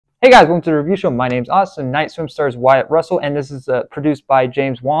Hey guys, welcome to the review show. My name's Austin. Night Swim stars Wyatt Russell, and this is produced by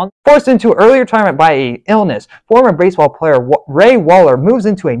James Wan. Forced into early retirement by an illness, former baseball player Ray Waller moves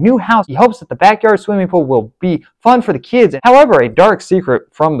into a new house. He hopes that the backyard swimming pool will be fun for the kids. However, a dark secret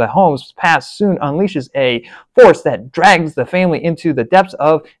from the home's past soon unleashes a force that drags the family into the depths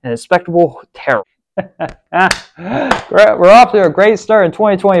of an unspeakable terror. We're off to a great start in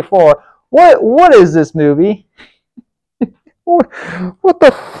 2024. What is this movie? What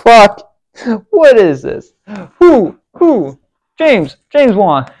the fuck? What is this? Who? James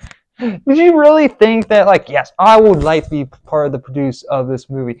Wan. Did you really think that, like, yes, I would like to be part of the produce of this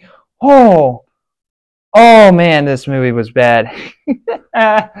movie? Oh man, this movie was bad.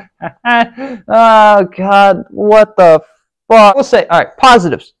 Oh God, what the fuck? We'll say, all right,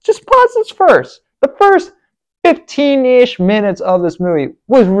 positives. Just positives first. The first 15-ish minutes of this movie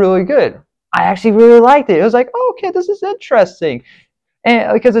was really good. I actually really liked it. It was like, oh, okay, this is interesting.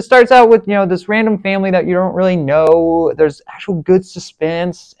 And because it starts out with, this random family that you don't really know. There's actual good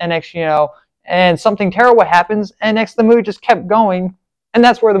suspense, and next, and something terrible happens, and next the movie just kept going, and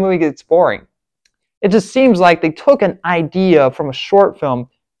that's where the movie gets boring. It just seems like they took an idea from a short film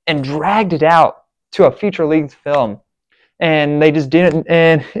and dragged it out to a feature-length film. And they just didn't,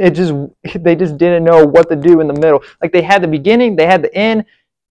 they just didn't know what to do in the middle. Like, they had the beginning, they had the end,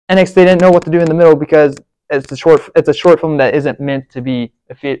 and next they didn't know what to do in the middle because it's a short film that isn't meant to be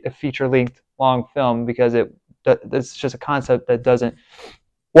a feature-length long film because it's just a concept that doesn't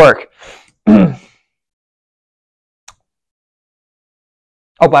work. Oh,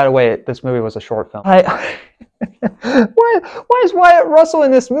 by the way, this movie was a short film. Why is Wyatt Russell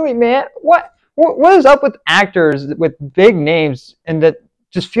in this movie, man? What is up with actors with big names and that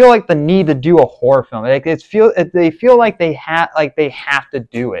just feel like the need to do a horror film? Like they feel like they have to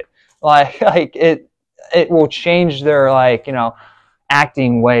do it. Like it will change their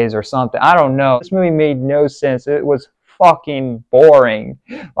acting ways or something. I don't know. This movie made no sense. It was fucking boring.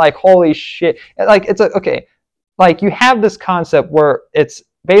 Like, holy shit. Like, okay. Like, you have this concept where it's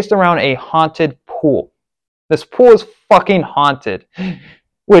based around a haunted pool. This pool is fucking haunted,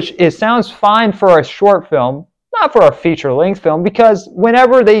 which sounds fine for a short film, not for a feature-length film, because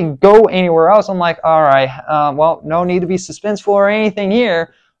whenever they go anywhere else, I'm like, all right, well, no need to be suspenseful or anything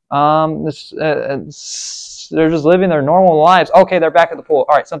here. They're just living their normal lives. Okay, they're back at the pool.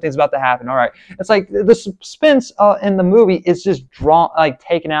 All right, something's about to happen. All right. It's like the suspense in the movie is just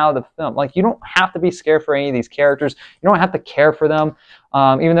taken out of the film. Like, you don't have to be scared for any of these characters. You don't have to care for them.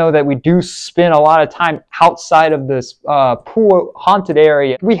 Even though that we do spend a lot of time outside of this pool haunted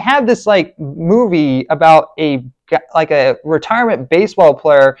area. We have this movie about a retirement baseball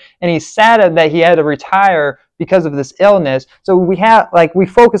player, and he's sad that he had to retire because of this illness. So we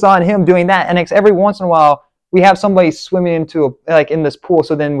focus on him doing that, and every once in a while we have somebody swimming into in this pool,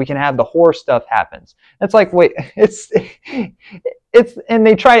 so then we can have the horror stuff happens. It's like, wait, and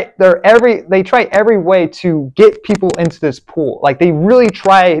they try every way to get people into this pool. Like, they really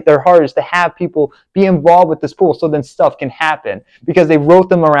try their hardest to have people be involved with this pool, so then stuff can happen, because they wrote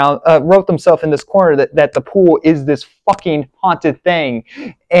themselves in this corner that the pool is this fucking haunted thing,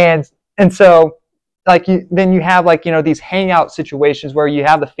 and so. Then you have these hangout situations where you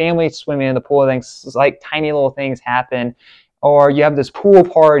have the family swimming in the pool, and tiny little things happen, or you have this pool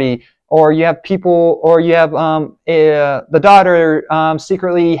party, or you have people, or you have the daughter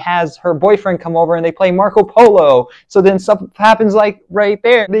secretly has her boyfriend come over and they play Marco Polo. So then something happens right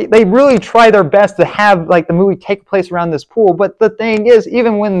there. They really try their best to have the movie take place around this pool. But the thing is,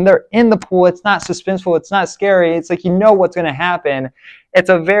 even when they're in the pool, it's not suspenseful. It's not scary. It's like, you know what's going to happen. It's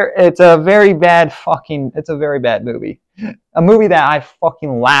a very bad movie. A movie that I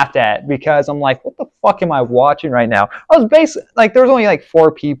fucking laughed at because I'm like, what the fuck am I watching right now? I was basically there was only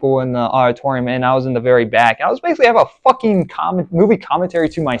 4 people in the auditorium, and I was in the very back. I was basically have a fucking movie commentary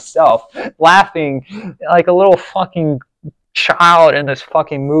to myself, laughing like a little fucking child in this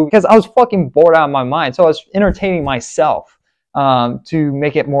fucking movie because I was fucking bored out of my mind. So I was entertaining myself to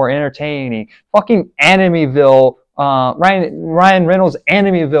make it more entertaining. Fucking Enemyville. Ryan Reynolds'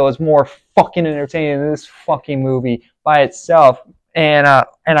 Enemyville is more fucking entertaining than this fucking movie by itself, and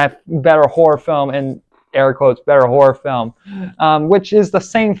better horror film, and air quotes better horror film, which is the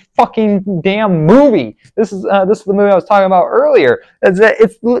same fucking damn movie. This is the movie I was talking about earlier. They're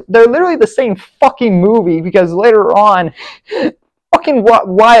literally the same fucking movie, because later on, fucking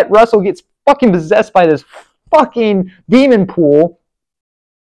Wyatt Russell gets fucking possessed by this fucking demon pool,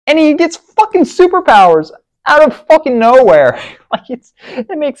 and he gets fucking superpowers out of fucking nowhere.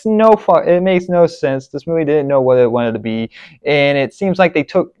 It makes no sense. This movie didn't know what it wanted to be, and it seems like they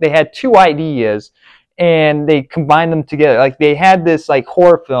had 2 ideas, and they combined them together. Like they had this like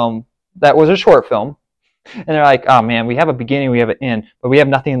horror film that was a short film, and they're like, oh man, we have a beginning, we have an end, but we have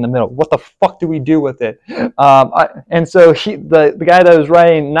nothing in the middle. What the fuck do we do with it? And so the guy that was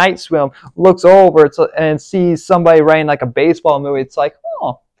writing Night Swim looks over and sees somebody writing like a baseball movie. It's like,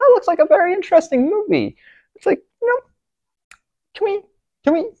 oh, that looks like a very interesting movie. It's like, can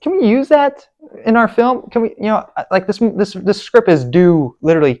we use that in our film? Can we, like this script is due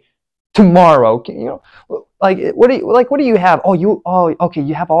literally tomorrow. Like what do you have? Okay,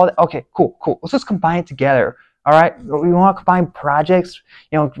 you have all that. Okay, cool. Let's just combine it together. All right, we want to combine projects.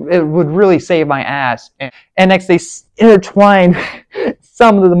 It would really save my ass. And next they intertwined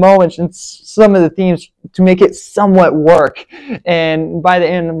some of the moments and some of the themes to make it somewhat work. And by the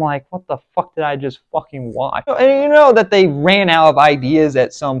end, I'm like, what the fuck did I just fucking watch? And you know that they ran out of ideas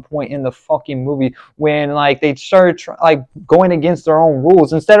at some point in the fucking movie when like they started like going against their own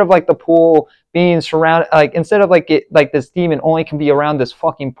rules. Instead of like the pool being surrounded, like instead of like this demon only can be around this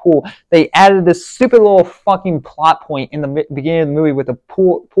fucking pool, they added this stupid little fucking plot point in the beginning of the movie with the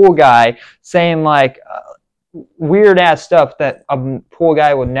pool guy saying like weird ass stuff that a pool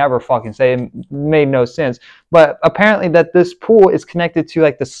guy would never fucking say. It made no sense. But apparently that this pool is connected to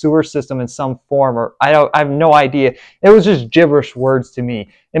like the sewer system in some form, or I have no idea. It was just gibberish words to me.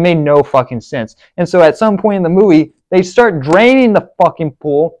 It made no fucking sense. And so at some point in the movie, they start draining the fucking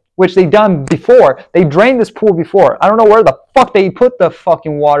pool, which they done before. They drained this pool before. I don't know where the fuck they put the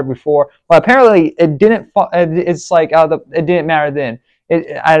fucking water before, but apparently it didn't. It's like it didn't matter then.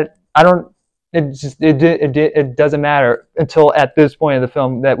 I don't. It doesn't matter until at this point in the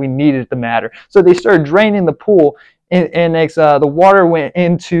film that we needed it to matter. So they started draining the pool, and next the water went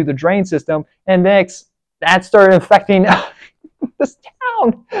into the drain system, and next that started infecting this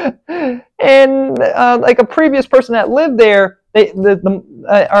town. And like a previous person that lived there,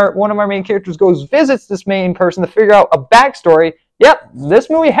 one of our main characters visits this main person to figure out a backstory. Yep,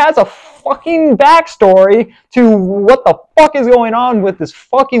 this movie has a fucking backstory to what the fuck is going on with this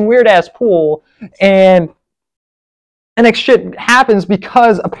fucking weird ass pool, and next shit happens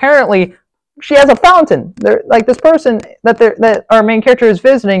because apparently she has a fountain. Like this person that our main character is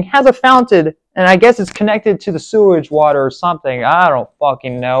visiting has a fountain, and I guess it's connected to the sewage water or something. I don't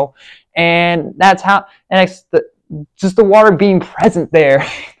fucking know, and that's how. And just the water being present there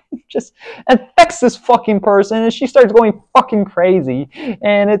just affects this fucking person, and she starts going fucking crazy,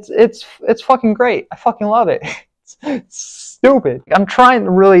 and it's fucking great. I fucking love it. It's stupid. I'm trying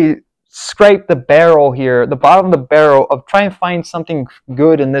to really scrape the barrel here, the bottom of the barrel, of trying to find something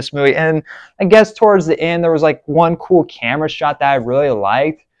good in this movie. And I guess towards the end there was like one cool camera shot that I really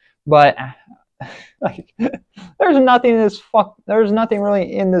liked, but like there's nothing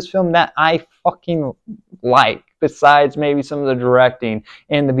really in this film that I fucking like, besides maybe some of the directing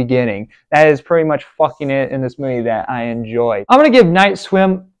in the beginning. That is pretty much fucking it in this movie that I enjoy. I'm gonna give Night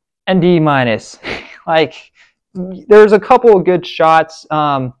Swim a D-. Like there's a couple of good shots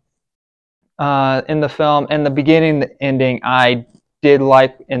in the film, and the beginning, the ending I did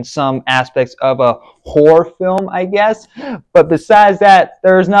like in some aspects of a horror film, I guess. But besides that,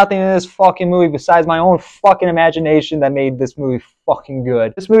 there's nothing in this fucking movie besides my own fucking imagination that made this movie fucking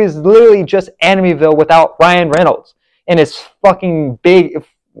good. This movie is literally just Enemyville without Ryan Reynolds and his fucking big,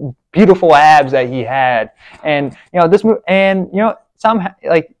 beautiful abs that he had. And this movie, and somehow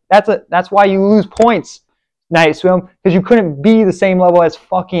like that's why you lose points, Night Swim, because you couldn't be the same level as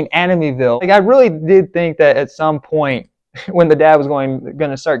fucking Enemyville. Like I really did think that at some point, when the dad was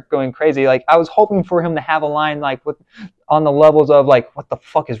gonna start going crazy, like I was hoping for him to have a line like on the levels of like, what the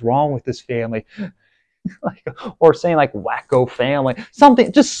fuck is wrong with this family? Like, or saying like wacko family,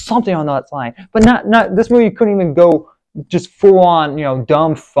 just something on that line. But not this movie couldn't even go just full on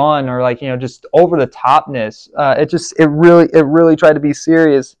dumb fun or like just over the topness. It really tried to be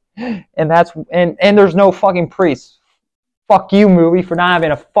serious, and there's no fucking priest. Fuck you, movie, for not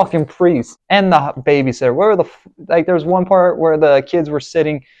having a fucking priest and the babysitter. There was one part where the kids were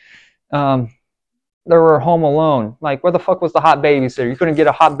sitting, they were home alone. Like, where the fuck was the hot babysitter? You couldn't get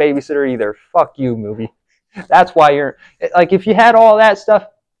a hot babysitter either. Fuck you, movie. That's why you're like, if you had all that stuff,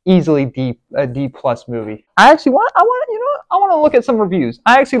 easily a D+ movie. I want to look at some reviews.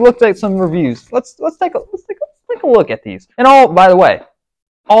 I actually looked at some reviews. Let's take a look at these. And by the way,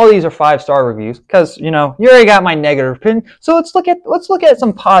 all these are 5-star reviews because you already got my negative opinion. So let's look at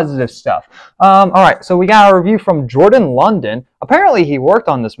some positive stuff. All right, so we got a review from Jordan London. Apparently he worked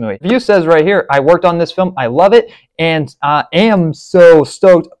on this movie. The review says right here, I worked on this film. I love it and am so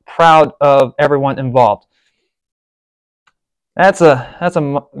stoked, proud of everyone involved. That's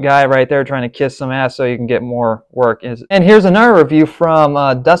a guy right there trying to kiss some ass so you can get more work. And here's another review from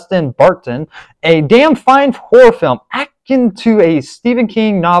Dustin Barton. A damn fine horror film, akin to a Stephen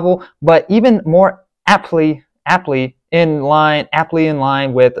King novel, but even more aptly in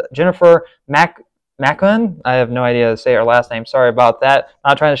line with Jennifer Macklin. I have no idea how to say her last name. Sorry about that.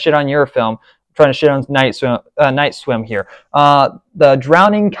 Not trying to shit on your film. I'm trying to shit on Night Swim here. The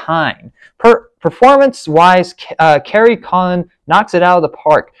Drowning Kind. Performance-wise, Carrie Conn knocks it out of the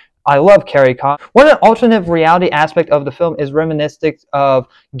park. I love Carrie Conn. What an alternate reality aspect of the film is reminiscent of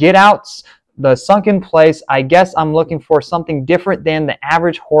Get Out's The Sunken Place. I guess I'm looking for something different than the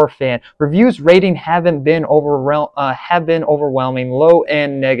average horror fan. Reviews rating have been overwhelming, low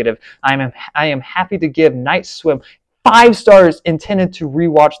and negative. I am happy to give Night Swim 5 stars, intended to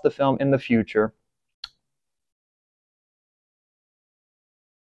rewatch the film in the future.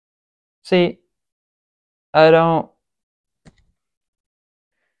 See, I don't.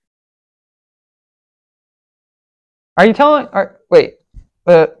 Are you telling? Wait.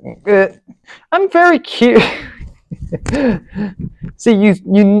 I'm very curious. See,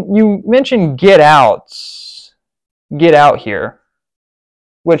 you mentioned Get Out. Get Out here,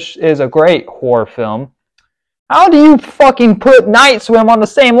 which is a great horror film. How do you fucking put Night Swim on the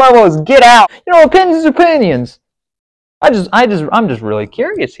same level as Get Out? You know, opinions. I'm just really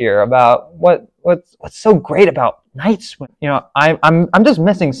curious here about what's so great about Night Swim. You know, I'm just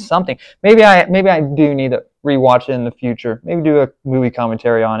missing something. Maybe I do need to rewatch it in the future. Maybe do a movie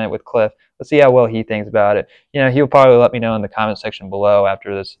commentary on it with Cliff. Let's see how well he thinks about it. You know, he'll probably let me know in the comment section below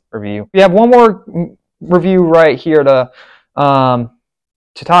after this review. We have one more review right here to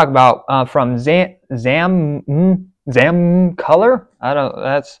talk about from Zam Color. I don't.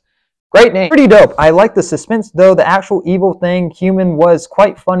 That's. Great name. Pretty dope. I like the suspense, though the actual evil thing human was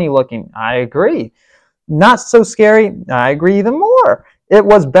quite funny looking. I agree. Not so scary. I agree even more. It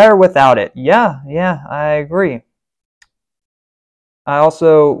was better without it. Yeah, I agree. I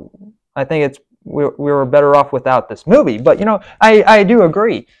think we were better off without this movie. But, you know, I do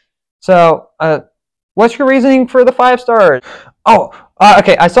agree. So, what's your reasoning for the 5 stars? Oh,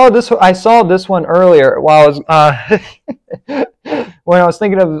 okay. I saw this one earlier while I was when I was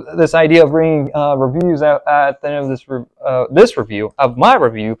thinking of this idea of reading reviews at the end of this review of my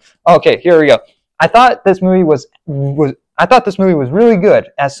review. Okay, here we go. I thought this movie was really good.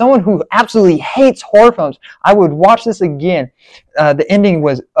 As someone who absolutely hates horror films, I would watch this again. The ending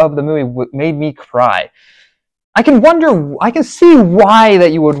of the movie made me cry. I can see why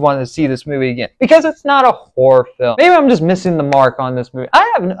that you would want to see this movie again, because it's not a horror film. Maybe I'm just missing the mark on this movie.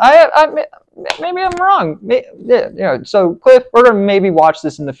 Maybe I'm wrong. You know, so Cliff, we're gonna maybe watch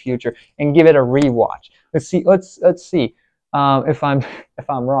this in the future and give it a rewatch. Let's see. If I'm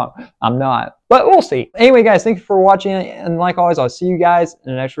wrong. I'm not, but we'll see. Anyway, guys, thank you for watching, and like always, I'll see you guys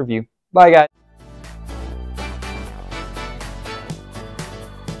in the next review. Bye, guys.